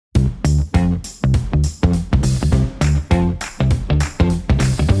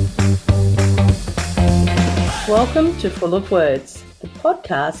Welcome to Full of Words, the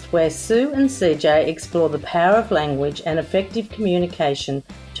podcast where Sue and CJ explore the power of language and effective communication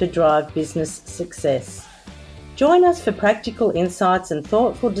to drive business success. Join us for practical insights and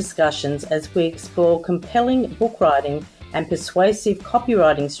thoughtful discussions as we explore compelling book writing and persuasive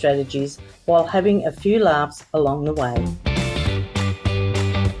copywriting strategies while having a few laughs along the way.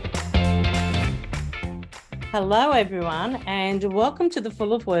 Hello everyone, and welcome to the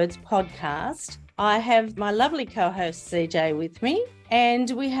Full of Words podcast. I have my lovely co-host CJ with me, and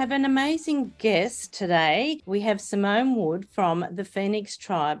we have an amazing guest today. We have Simone Wood from the Phoenix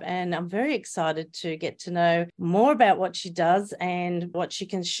Tribe, and I'm very excited to get to know more about what she does and what she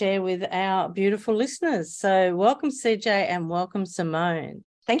can share with our beautiful listeners. So welcome CJ and welcome Simone.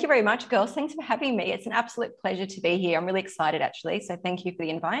 Thank you very much, girls. Thanks for having me. It's an absolute pleasure to be here. I'm really excited actually, so thank you for the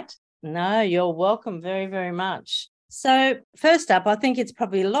invite. No, you're welcome very, very much. So first up, I think it's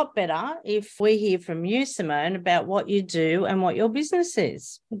probably a lot better if we hear from you, Simone, about what you do and what your business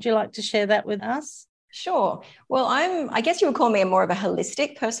is. Would you like to share that with us? Sure. Well, I guess you would call me more of a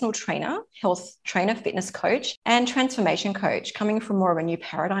holistic personal trainer, health trainer, fitness coach, and transformation coach, coming from more of a new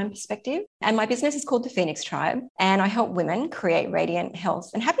paradigm perspective. And my business is called the Phoenix Tribe, and I help women create radiant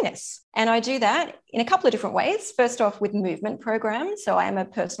health and happiness. And I do that in a couple of different ways. First off, with movement programs. So I am a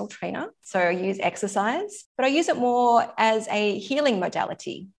personal trainer, so I use exercise, but I use it more as a healing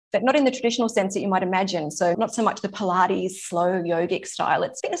modality, but not in the traditional sense that you might imagine. So not so much the Pilates, slow yogic style.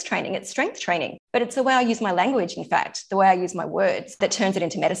 It's fitness training, it's strength training, but it's the way I use my language, in fact, the way I use my words that turns it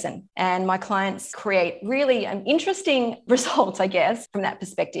into medicine. And my clients create really an interesting results, I guess, from that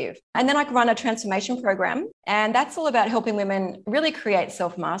perspective. And then I run a transformation program, and that's all about helping women really create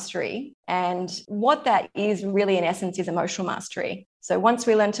self-mastery. And what that is really, in essence, is emotional mastery. So once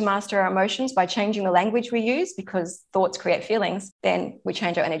we learn to master our emotions by changing the language we use, because thoughts create feelings, then we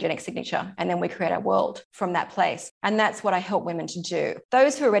change our energetic signature and then we create our world from that place. And that's what I help women to do.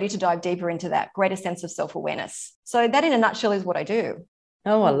 Those who are ready to dive deeper into that greater sense of self-awareness. So that in a nutshell is what I do.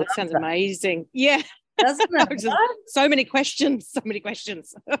 Oh, I love that sounds amazing. Yeah. Doesn't it? So many questions.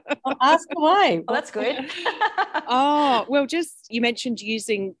 Well, ask away. Well, that's good. You mentioned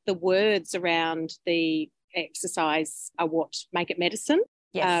using the words around the exercise are what make it medicine.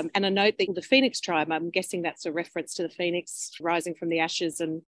 Yes. And I note that the Phoenix Tribe, I'm guessing that's a reference to the phoenix rising from the ashes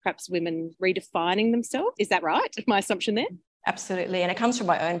and perhaps women redefining themselves. Is that right? My assumption there? Absolutely. And it comes from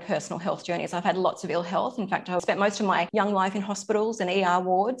my own personal health journeys. I've had lots of ill health. In fact, I've spent most of my young life in hospitals and ER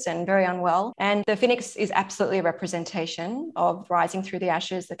wards and very unwell. And the Phoenix is absolutely a representation of rising through the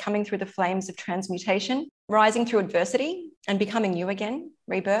ashes, the coming through the flames of transmutation, rising through adversity and becoming you again,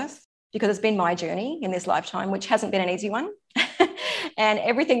 rebirth. Because it's been my journey in this lifetime, which hasn't been an easy one. And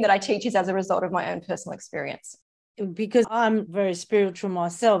everything that I teach is as a result of my own personal experience. Because I'm very spiritual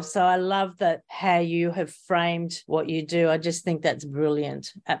myself, so I love that how you have framed what you do. I just think that's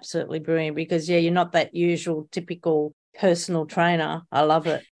brilliant, absolutely brilliant, because, you're not that usual typical personal trainer. I love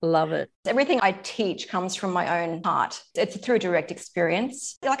it. Everything I teach comes from my own heart. It's through direct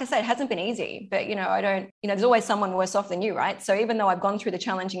experience. Like I said, it hasn't been easy, but there's always someone worse off than you, right? So even though I've gone through the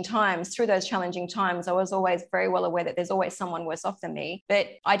challenging times, through those challenging times, I was always very well aware that there's always someone worse off than me. But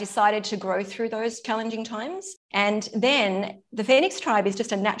I decided to grow through those challenging times. And then the Phoenix Tribe is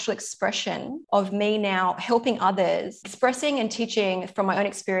just a natural expression of me now helping others, expressing and teaching from my own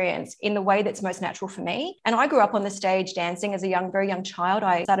experience in the way that's most natural for me. And I grew up on the stage dancing as a very young child.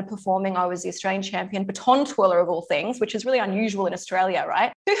 I started performing. I was the Australian champion baton twirler of all things, which is really unusual in Australia,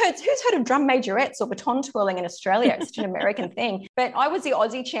 right? Who's heard of drum majorettes or baton twirling in Australia? It's such an American thing. But I was the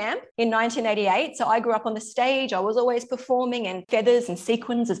Aussie champ in 1988. So I grew up on the stage. I was always performing, and feathers and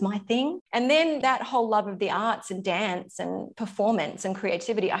sequins is my thing. And then that whole love of the arts and dance and performance and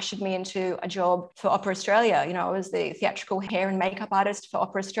creativity ushered me into a job for Opera Australia. I was the theatrical hair and makeup artist for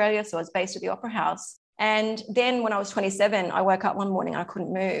Opera Australia. So I was based at the Opera House. And then when I was 27, I woke up one morning and I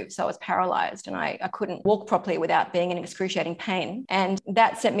couldn't move. So I was paralyzed and I couldn't walk properly without being in excruciating pain. And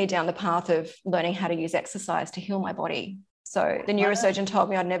that sent me down the path of learning how to use exercise to heal my body. So the neurosurgeon told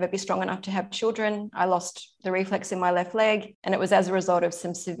me I'd never be strong enough to have children. I lost the reflex in my left leg. And it was as a result of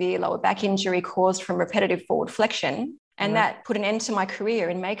some severe lower back injury caused from repetitive forward flexion. And that put an end to my career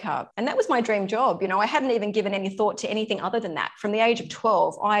in makeup. And that was my dream job. I hadn't even given any thought to anything other than that. From the age of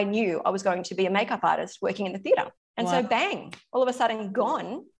 12, I knew I was going to be a makeup artist working in the theatre. And so bang, all of a sudden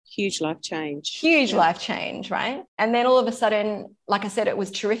gone. Huge life change. Huge life change, right? And then all of a sudden, like I said, it was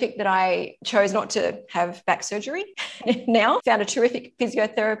terrific that I chose not to have back surgery. Now found a terrific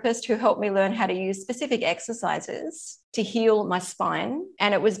physiotherapist who helped me learn how to use specific exercises to heal my spine.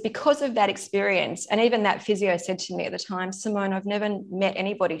 And it was because of that experience. And even that physio said to me at the time, Simone, I've never met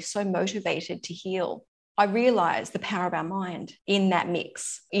anybody so motivated to heal. I realized the power of our mind in that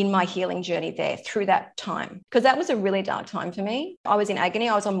mix, in my healing journey there through that time. Because that was a really dark time for me. I was in agony.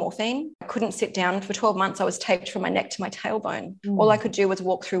 I was on morphine. I couldn't sit down for 12 months. I was taped from my neck to my tailbone. All I could do was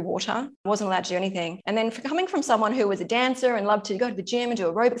walk through water. I wasn't allowed to do anything. And then coming from someone who was a dancer and loved to go to the gym and do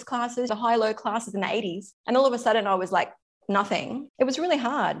aerobics classes, the high-low classes in the 80s. And all of a sudden I was like, nothing. It was really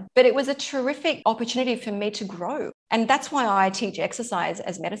hard, but it was a terrific opportunity for me to grow. And that's why I teach exercise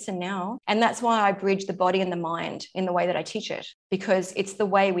as medicine now. And that's why I bridge the body and the mind in the way that I teach it, because it's the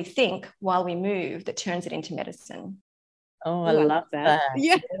way we think while we move that turns it into medicine. Oh, I love that.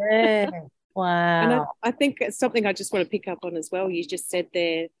 Yeah. Wow. And I think it's something I just want to pick up on as well. You just said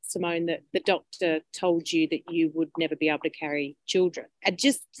there, Simone, that the doctor told you that you would never be able to carry children. And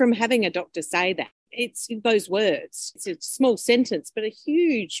just from having a doctor say that, it's those words. It's a small sentence, but a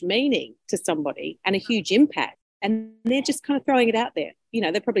huge meaning to somebody and a huge impact. And they're just kind of throwing it out there. You know,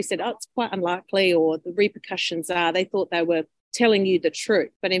 they probably said, oh, it's quite unlikely, or the repercussions are, they thought they were telling you the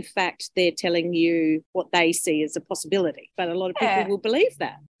truth. But in fact, they're telling you what they see as a possibility. But a lot of people will believe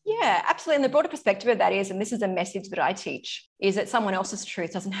that. Yeah, absolutely. And the broader perspective of that is, and this is a message that I teach, is that someone else's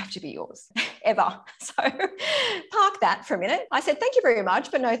truth doesn't have to be yours ever. So park that for a minute. I said, thank you very much,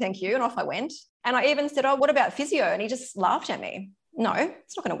 but no, thank you. And off I went. And I even said, oh, what about physio? And he just laughed at me. No,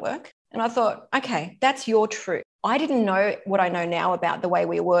 it's not going to work. And I thought, okay, that's your truth. I didn't know what I know now about the way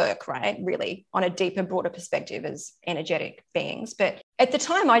we work, right? Really on a deeper, broader perspective as energetic beings. But at the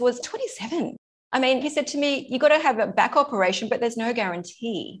time I was 27. I mean, he said to me, you got to have a back operation, but there's no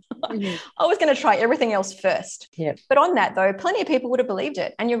guarantee. I was going to try everything else first. Yep. But on that, though, plenty of people would have believed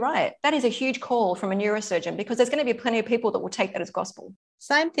it. And you're right. That is a huge call from a neurosurgeon, because there's going to be plenty of people that will take that as gospel.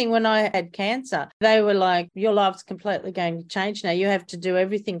 Same thing when I had cancer. They were like, your life's completely going to change now. You have to do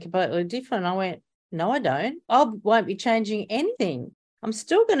everything completely different. I went, no, I don't. I won't be changing anything. I'm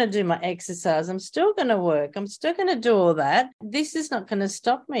still going to do my exercise. I'm still going to work. I'm still going to do all that. This is not going to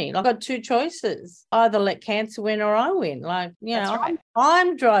stop me. I've got two choices. Either let cancer win or I win. Like, you know, right.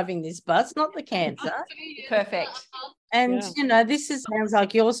 I'm driving this bus, not the cancer. Perfect. And, you know, sounds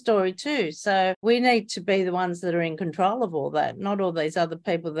like your story too. So we need to be the ones that are in control of all that, not all these other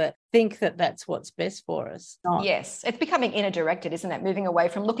people that think that that's what's best for us. Yes, it's becoming inner directed, isn't it? Moving away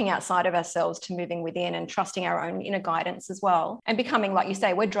from looking outside of ourselves to moving within and trusting our own inner guidance as well. And becoming, like you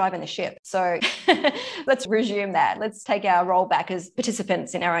say, we're driving the ship. So let's resume that. Let's take our role back as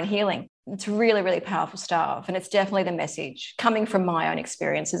participants in our own healing. It's really, really powerful stuff. And it's definitely the message coming from my own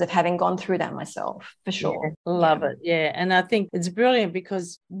experiences of having gone through that myself, for sure. Yeah, love it. Yeah. And I think it's brilliant,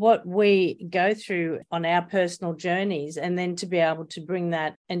 because what we go through on our personal journeys, and then to be able to bring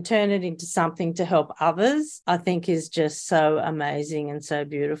that and turn it into something to help others, I think is just so amazing and so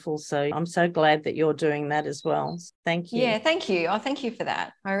beautiful. So I'm so glad that you're doing that as well. Thank you. Yeah, thank you. Oh, thank you for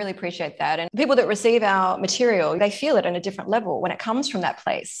that. I really appreciate that. And people that receive our material, they feel it on a different level when it comes from that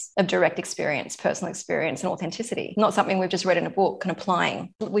place of direct experience, personal experience, and authenticity. Not something we've just read in a book and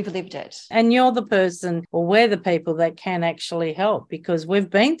applying. We've lived it. And you're the person, or we're the people that can actually help, because we've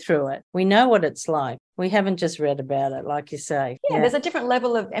been through it. We know what it's like. We haven't just read about it, like you say. Yeah, there's a different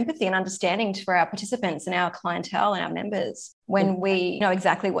level of empathy and understanding for our participants and our clientele and our members when we know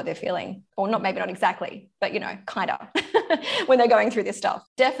exactly what they're feeling. Or not, maybe not exactly, but, you know, kind of when they're going through this stuff.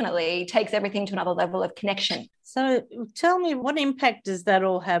 Definitely takes everything to another level of connection. So tell me, what impact does that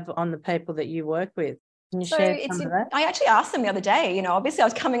all have on the people that you work with? Can you share some of that? I actually asked them the other day, you know, obviously I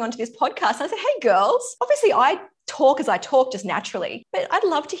was coming onto this podcast and I said, hey girls, obviously I talk as I talk just naturally, but I'd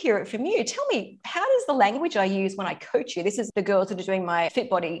love to hear it from you. Tell me, how does the language I use when I coach you? This is the girls that are doing my Fit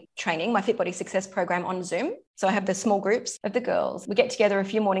Body training, my Fit Body Success program on Zoom. So I have the small groups of the girls. We get together a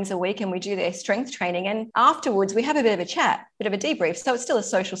few mornings a week and we do their strength training. And afterwards we have a bit of a chat, bit of a debrief. So it's still a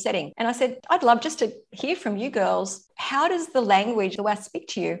social setting. And I said, I'd love just to hear from you girls. How does the language, the way I speak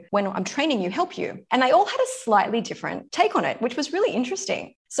to you when I'm training you, help you? And they all had a slightly different take on it, which was really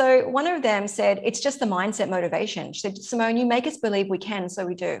interesting. So one of them said, it's just the mindset motivation. She said, Simone, you make us believe we can, so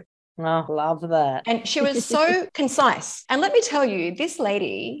we do. Oh, love that. And she was so concise. And let me tell you, this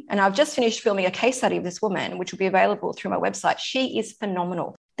lady, and I've just finished filming a case study of this woman, which will be available through my website. She is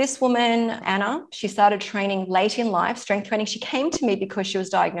phenomenal. This woman, Anna, she started training late in life, strength training. She came to me because she was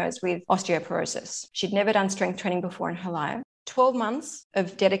diagnosed with osteoporosis. She'd never done strength training before in her life. 12 months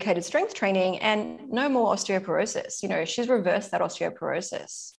of dedicated strength training and no more osteoporosis. You know, she's reversed that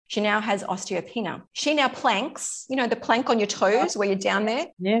osteoporosis. She now has osteopenia. She now planks, you know, the plank on your toes where you're down there,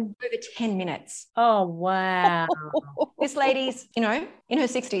 over 10 minutes. Oh, wow. This lady's, you know, in her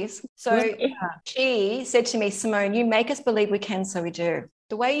 60s. So she said to me, Simone, you make us believe we can, so we do.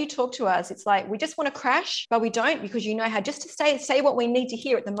 The way you talk to us, it's like we just want to crash, but we don't, because you know how just to say what we need to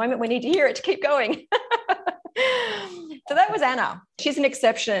hear at the moment we need to hear it to keep going. So that was Anna. She's an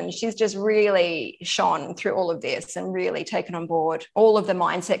exception. She's just really shone through all of this and really taken on board all of the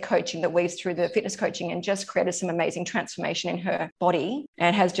mindset coaching that weaves through the fitness coaching and just created some amazing transformation in her body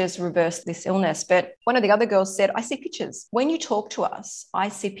and has just reversed this illness. But one of the other girls said, I see pictures. When you talk to us, I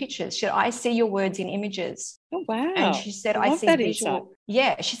see pictures. Should I see your words in images? Oh, wow. And she said, I see visual. Insight.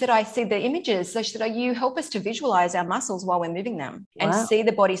 Yeah. She said, I see the images. So she said, you help us to visualize our muscles while we're moving them and see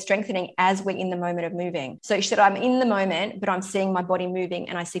the body strengthening as we're in the moment of moving. So she said, I'm in the moment, but I'm seeing my body moving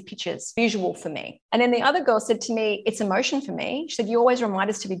and I see pictures, visual for me. And then the other girl said to me, it's emotion for me. She said, you always remind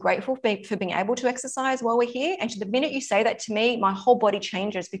us to be grateful for being able to exercise while we're here. And she said, the minute you say that to me, my whole body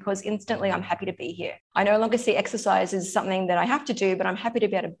changes because instantly I'm happy to be here. I no longer see exercise as something that I have to do, but I'm happy to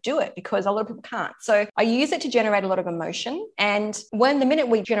be able to do it because a lot of people can't. So I use it to generate a lot of emotion. And when the minute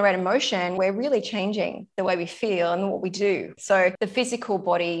we generate emotion, we're really changing the way we feel and what we do. So the physical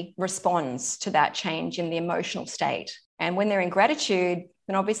body responds to that change in the emotional state. And when they're in gratitude,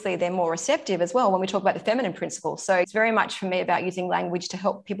 then obviously they're more receptive as well when we talk about the feminine principle. So it's very much for me about using language to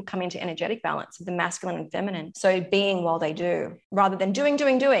help people come into energetic balance of the masculine and feminine. So being while they do, rather than doing.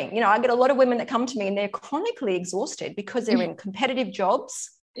 You know, I get a lot of women that come to me and they're chronically exhausted because they're in competitive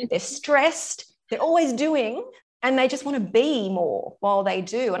jobs, they're stressed, they're always doing, and they just want to be more while they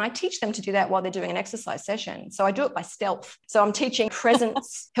do. And I teach them to do that while they're doing an exercise session. So I do it by stealth. So I'm teaching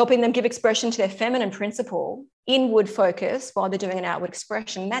presence, helping them give expression to their feminine principle, inward focus while they're doing an outward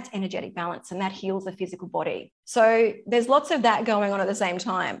expression. That's energetic balance and that heals the physical body. So there's lots of that going on at the same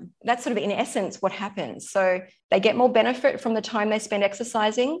time. That's sort of in essence what happens. So they get more benefit from the time they spend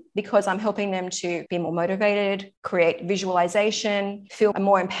exercising because I'm helping them to be more motivated, create visualization, feel a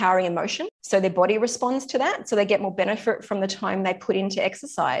more empowering emotion. So their body responds to that. So they get more benefit from the time they put into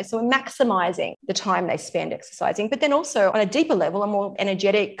exercise. So we're maximizing the time they spend exercising. But then also on a deeper level, a more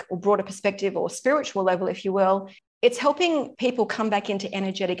energetic or broader perspective or spiritual level, if you will, it's helping people come back into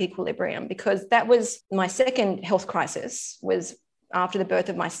energetic equilibrium, because that was my second health crisis, was after the birth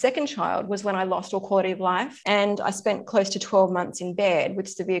of my second child, was when I lost all quality of life. And I spent close to 12 months in bed with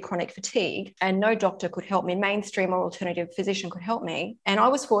severe chronic fatigue, and no doctor could help me. Mainstream or alternative physician could help me. And I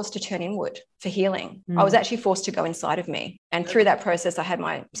was forced to turn inward for healing. I was actually forced to go inside of me. And through that process, I had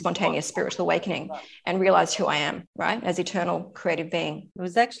my spontaneous spiritual awakening and realized who I am, right? As eternal creative being. It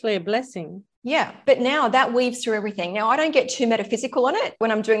was actually a blessing. Yeah. But now that weaves through everything. Now, I don't get too metaphysical on it when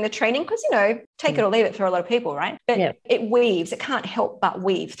I'm doing the training because, you know, take it or leave it for a lot of people, right? But it weaves. It can't help but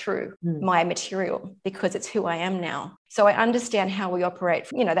weave through my material because it's who I am now. So I understand how we operate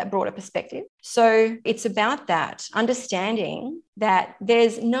from, you know, that broader perspective. So it's about that, understanding that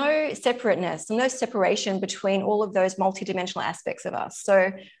there's no separateness, no separation between all of those multidimensional aspects of us.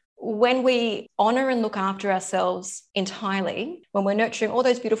 So when we honor and look after ourselves entirely, when we're nurturing all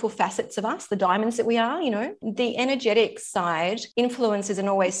those beautiful facets of us, the diamonds that we are, you know, the energetic side influences and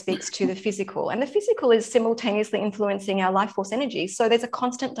always speaks to the physical. And the physical is simultaneously influencing our life force energy. So there's a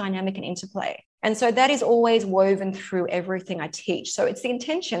constant dynamic and interplay. And so that is always woven through everything I teach. So it's the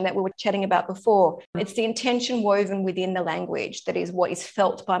intention that we were chatting about before. It's the intention woven within the language that is what is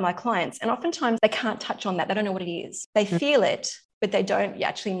felt by my clients. And oftentimes they can't touch on that. They don't know what it is. They feel it, but they don't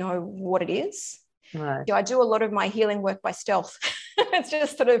actually know what it is. Right. I do a lot of my healing work by stealth. It's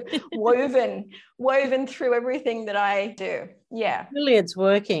just sort of woven through everything that I do. Yeah. Really, it's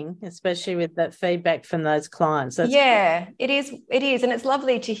working, especially with that feedback from those clients. It is. And it's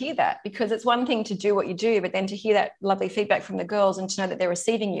lovely to hear that, because it's one thing to do what you do, but then to hear that lovely feedback from the girls and to know that they're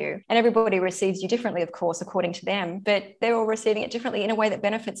receiving you. And everybody receives you differently, of course, according to them, but they're all receiving it differently in a way that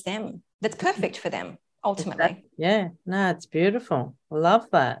benefits them, that's perfect for them. Ultimately. Yeah, no, it's beautiful. I love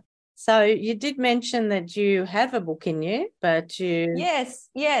that. So you did mention that you have a book in you, but you... Yes.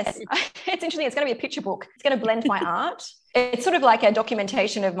 It's interesting. It's going to be a picture book. It's going to blend my art. It's sort of like a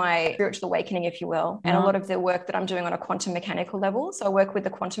documentation of my spiritual awakening, if you will, and a lot of the work that I'm doing on a quantum mechanical level. So I work with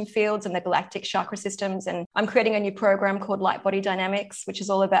the quantum fields and the galactic chakra systems, and I'm creating a new program called Light Body Dynamics, which is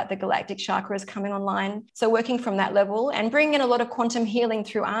all about the galactic chakras coming online. So working from that level and bringing in a lot of quantum healing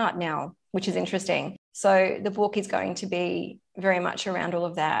through art now, which is interesting. So the book is going to be very much around all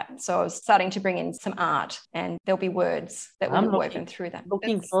of that. So I was starting to bring in some art, and there'll be words that will be woven through that.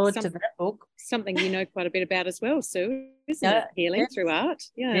 Looking forward to that book. Something you know quite a bit about as well, Sue, isn't it? Healing through art.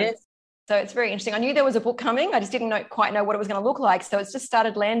 Yeah. Yes. So it's very interesting. I knew there was a book coming. I just didn't quite know what it was going to look like. So it's just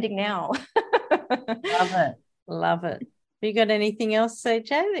started landing now. Love it. Love it. Have you got anything else, CJ,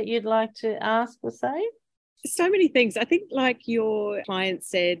 that you'd like to ask or say? So many things. I think like your client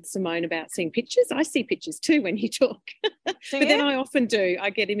said, Simone, about seeing pictures. I see pictures too when you talk. But then I often do.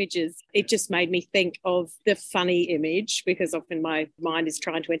 I get images. It just made me think of the funny image, because often my mind is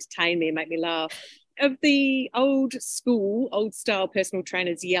trying to entertain me and make me laugh, of the old school, old style personal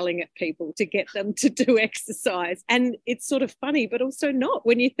trainers yelling at people to get them to do exercise. And it's sort of funny, but also not,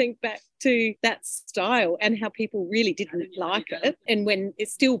 when you think back to that style and how people really didn't like it. And when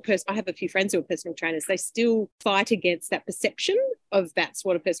it's still, I have a few friends who are personal trainers, they still fight against that perception of that's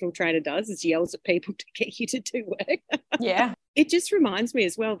what a personal trainer does, is yells at people to get you to do work. Yeah. It just reminds me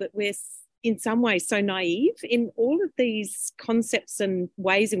as well that we're in some ways so naive in all of these concepts and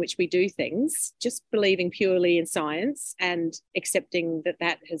ways in which we do things, just believing purely in science and accepting that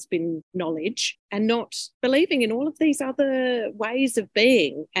that has been knowledge, and not believing in all of these other ways of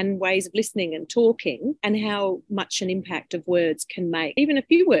being and ways of listening and talking, and how much an impact of words can make, even a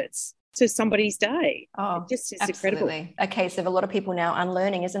few words, to somebody's day. Oh, it just is absolutely incredible. A case of a lot of people now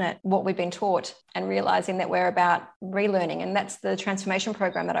unlearning, isn't it, what we've been taught, and realizing that we're about relearning. And that's the transformation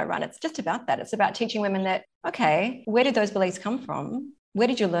program that I run. It's just about that. It's about teaching women that, okay, where did those beliefs come from? Where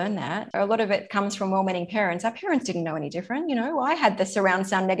did you learn that? A lot of it comes from well-meaning parents. Our parents didn't know any different. You know, I had the surround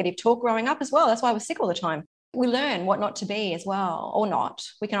sound negative talk growing up as well. That's why I was sick all the time. We learn what not to be as well, or not.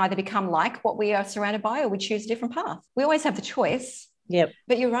 We can either become like what we are surrounded by, or we choose a different path. We always have the choice. Yep.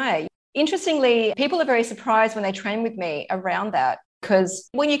 But you're right. Interestingly, people are very surprised when they train with me around that, because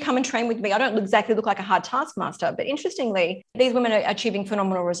when you come and train with me, I don't exactly look like a hard taskmaster. But interestingly, these women are achieving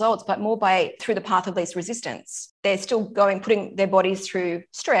phenomenal results, but more through the path of least resistance. They're still putting their bodies through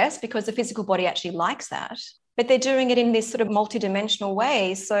stress, because the physical body actually likes that. But they're doing it in this sort of multidimensional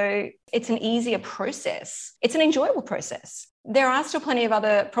way. So it's an easier process. It's an enjoyable process. There are still plenty of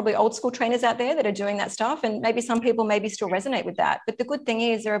other probably old school trainers out there that are doing that stuff. And maybe some people still resonate with that. But the good thing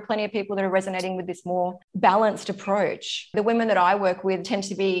is there are plenty of people that are resonating with this more balanced approach. The women that I work with tend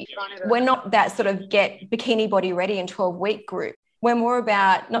to be, we're not that sort of get bikini body ready in 12-week group. We're more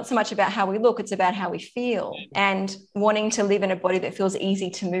about, not so much about how we look, it's about how we feel, and wanting to live in a body that feels easy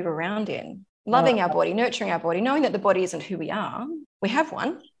to move around in. Loving our body, nurturing our body, knowing that the body isn't who we are. We have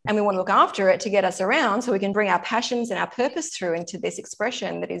one, and we want to look after it to get us around so we can bring our passions and our purpose through into this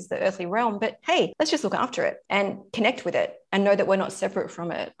expression that is the earthly realm. But hey, let's just look after it and connect with it, and know that we're not separate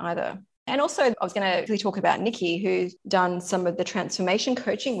from it either. And also, I was going to really talk about Nikki, who's done some of the transformation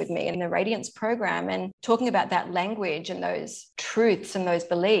coaching with me in the Radiance program, and talking about that language and those truths and those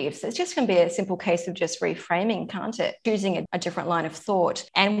beliefs. It's just going to be a simple case of just reframing, can't it? Choosing a different line of thought.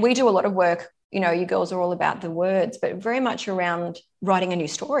 And we do a lot of work. You know, you girls are all about the words, but very much around writing a new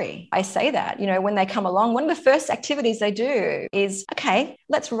story. I say that, you know, when they come along, one of the first activities they do is, okay,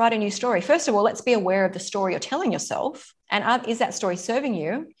 let's write a new story. First of all, let's be aware of the story you're telling yourself. And is that story serving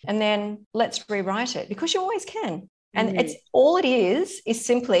you? And then let's rewrite it, because you always can. And it's all it is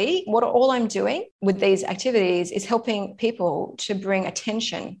simply all I'm doing with these activities is helping people to bring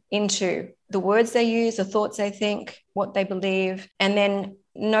attention into the words they use, the thoughts they think, what they believe, and then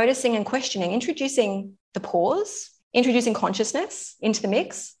noticing and questioning, introducing the pause, introducing consciousness into the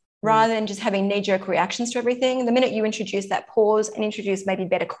mix, rather than just having knee-jerk reactions to everything. The minute you introduce that pause and introduce maybe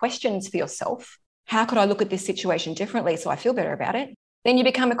better questions for yourself, how could I look at this situation differently so I feel better about it? Then you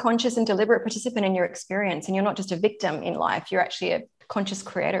become a conscious and deliberate participant in your experience, and you're not just a victim in life, you're actually a conscious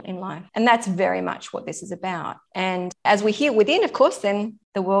creator in life. And that's very much what this is about. And as we heal within, of course, then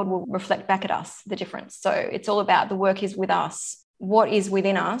the world will reflect back at us the difference. So it's all about the work is with us. What is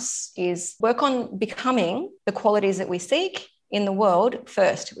within us is work on becoming the qualities that we seek in the world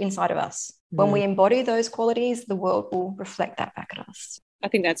first, inside of us. When we embody those qualities, the world will reflect that back at us. I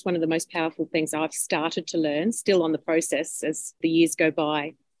think that's one of the most powerful things I've started to learn, still on the process as the years go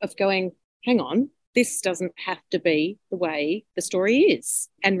by, of going, hang on, this doesn't have to be the way the story is.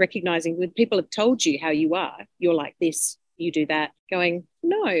 And recognizing when people have told you how you are, you're like this, you do that, going,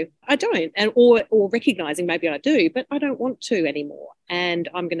 no, I don't. And or recognizing maybe I do, but I don't want to anymore. And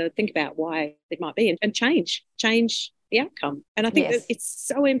I'm going to think about why it might be and change the outcome. And I think that it's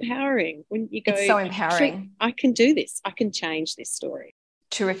so empowering when you go, it's so empowering. I can do this. I can change this story.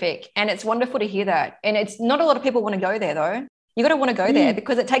 Terrific. And it's wonderful to hear that. And it's not a lot of people want to go there though. You got to want to go there,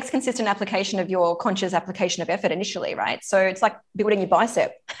 because it takes consistent application of your conscious application of effort initially, right? So it's like building your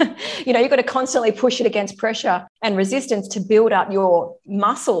bicep. You know, you've got to constantly push it against pressure and resistance to build up your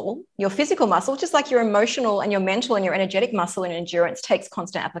muscle, your physical muscle, just like your emotional and your mental and your energetic muscle and endurance takes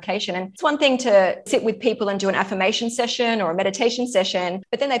constant application. And it's one thing to sit with people and do an affirmation session or a meditation session,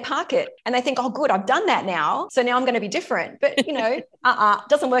 but then they park it and they think, oh, good, I've done that now. So now I'm going to be different. But, you know,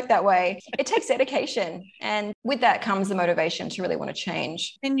 doesn't work that way. It takes dedication. And with that comes the motivation situation to really want to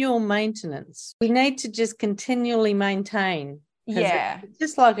change. Continual maintenance. We need to just continually maintain. Yeah. It's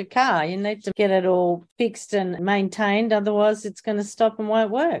just like a car. You need to get it all fixed and maintained. Otherwise, it's going to stop and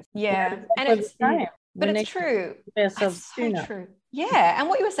won't work. Yeah. And it's true. It's so true. Yeah. And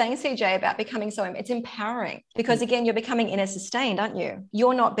what you were saying, CJ, about becoming it's empowering, because again, you're becoming inner sustained, aren't you?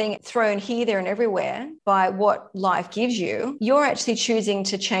 You're not being thrown here, there, and everywhere by what life gives you. You're actually choosing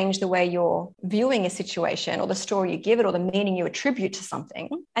to change the way you're viewing a situation or the story you give it or the meaning you attribute to something.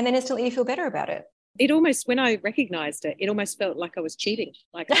 And then instantly you feel better about it. It almost, when I recognized it, it almost felt like I was cheating.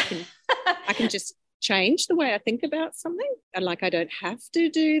 Like I can just change the way I think about something, and like I don't have to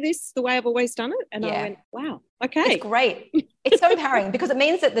do this the way I've always done it. And I went, wow, okay. It's great. It's so empowering, because it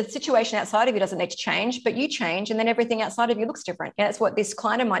means that the situation outside of you doesn't need to change, but you change, and then everything outside of you looks different. And that's what this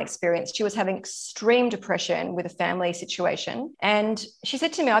client of mine experienced. She was having extreme depression with a family situation. And she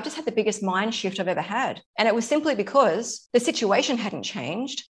said to me, I've just had the biggest mind shift I've ever had. And it was simply because the situation hadn't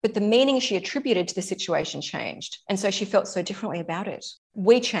changed, but the meaning she attributed to the situation changed. And so she felt so differently about it.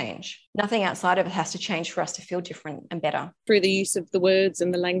 We change. Nothing outside of it has to change for us to feel different and better. Through the use of the words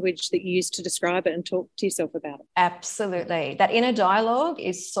and the language that you use to describe it and talk to yourself about it. Absolutely. That inner dialogue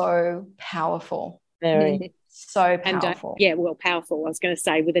is so powerful. Very. So powerful. Powerful. I was going to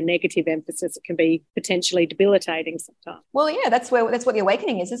say, with a negative emphasis, it can be potentially debilitating sometimes. Well, yeah, that's what the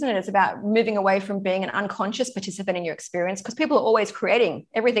awakening is, isn't it? It's about moving away from being an unconscious participant in your experience, because people are always creating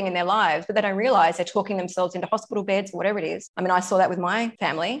everything in their lives, but they don't realize they're talking themselves into hospital beds or whatever it is. I mean, I saw that with my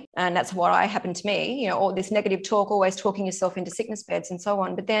family, and that's what happened to me, all this negative talk, always talking yourself into sickness beds and so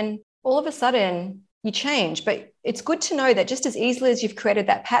on. But then all of a sudden you change. But it's good to know that just as easily as you've created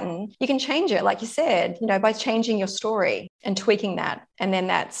that pattern, you can change it, like you said, by changing your story and tweaking that. And then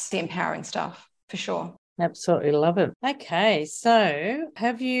that's the empowering stuff, for sure. Absolutely love it. Okay, so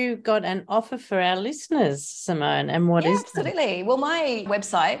have you got an offer for our listeners, Simone? And what is absolutely. Well, my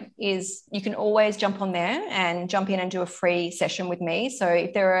website is, you can always jump on there and jump in and do a free session with me. So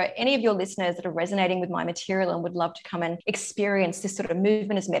if there are any of your listeners that are resonating with my material and would love to come and experience this sort of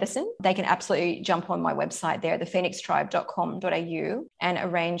movement as medicine, they can absolutely jump on my website there, thephoenixtribe.com.au, and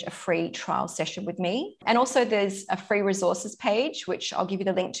arrange a free trial session with me. And also there's a free resources page, which I'll give you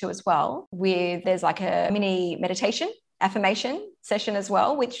the link to as well, there's like a mini meditation affirmation session as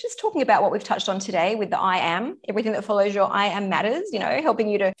well, which is talking about what we've touched on today with the I am, everything that follows your I am matters, helping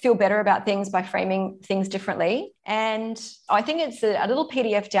you to feel better about things by framing things differently. And I think it's a little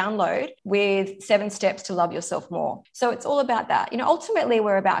PDF download with 7 steps to love yourself more. So it's all about that. Ultimately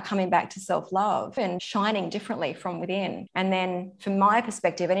we're about coming back to self-love and shining differently from within. And then from my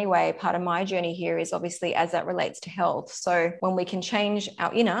perspective anyway, part of my journey here is obviously as that relates to health. So when we can change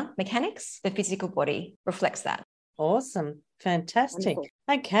our inner mechanics, the physical body reflects that. Awesome. Fantastic. Wonderful.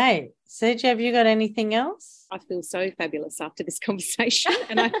 Okay. CJ, have you got anything else? I feel so fabulous after this conversation.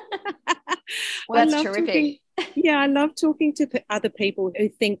 And well, that's terrific. I love talking to other people who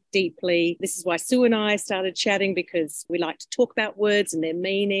think deeply. This is why Sue and I started chatting, because we like to talk about words and their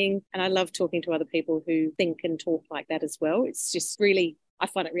meaning. And I love talking to other people who think and talk like that as well. It's just really, I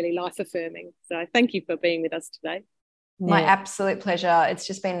find it really life affirming. So thank you for being with us today. My absolute pleasure. It's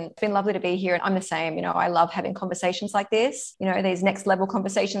just been lovely to be here. And I'm the same. I love having conversations like this. These next level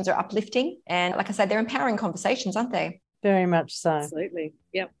conversations are uplifting. And like I said, they're empowering conversations, aren't they? Very much so. Absolutely.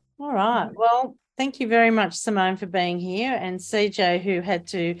 Yep. All right. Well, thank you very much, Simone, for being here, and CJ, who had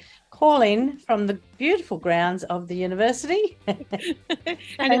to call in from the beautiful grounds of the university.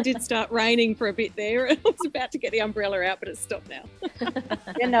 And it did start raining for a bit there. I was about to get the umbrella out, but it's stopped now.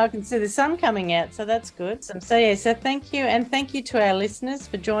 I can see the sun coming out, so that's good. So thank you, and thank you to our listeners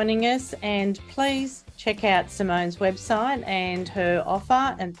for joining us, and please check out Simone's website and her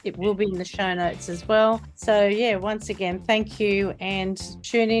offer, and it will be in the show notes as well. So once again, thank you, and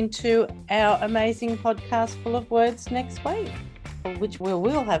tune in to our amazing podcast Full of Words next week, for which we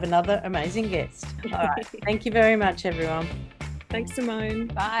will have another amazing guest. All right. Thank you very much, everyone. Thanks, Simone.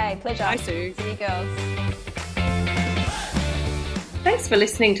 Bye. Pleasure. Bye, Sue. See you girls. Thanks for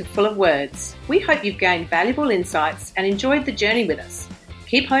listening to Full of Words. We hope you've gained valuable insights and enjoyed the journey with us.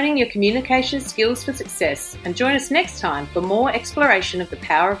 Keep honing your communication skills for success, and join us next time for more exploration of the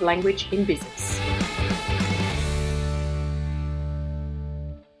power of language in business.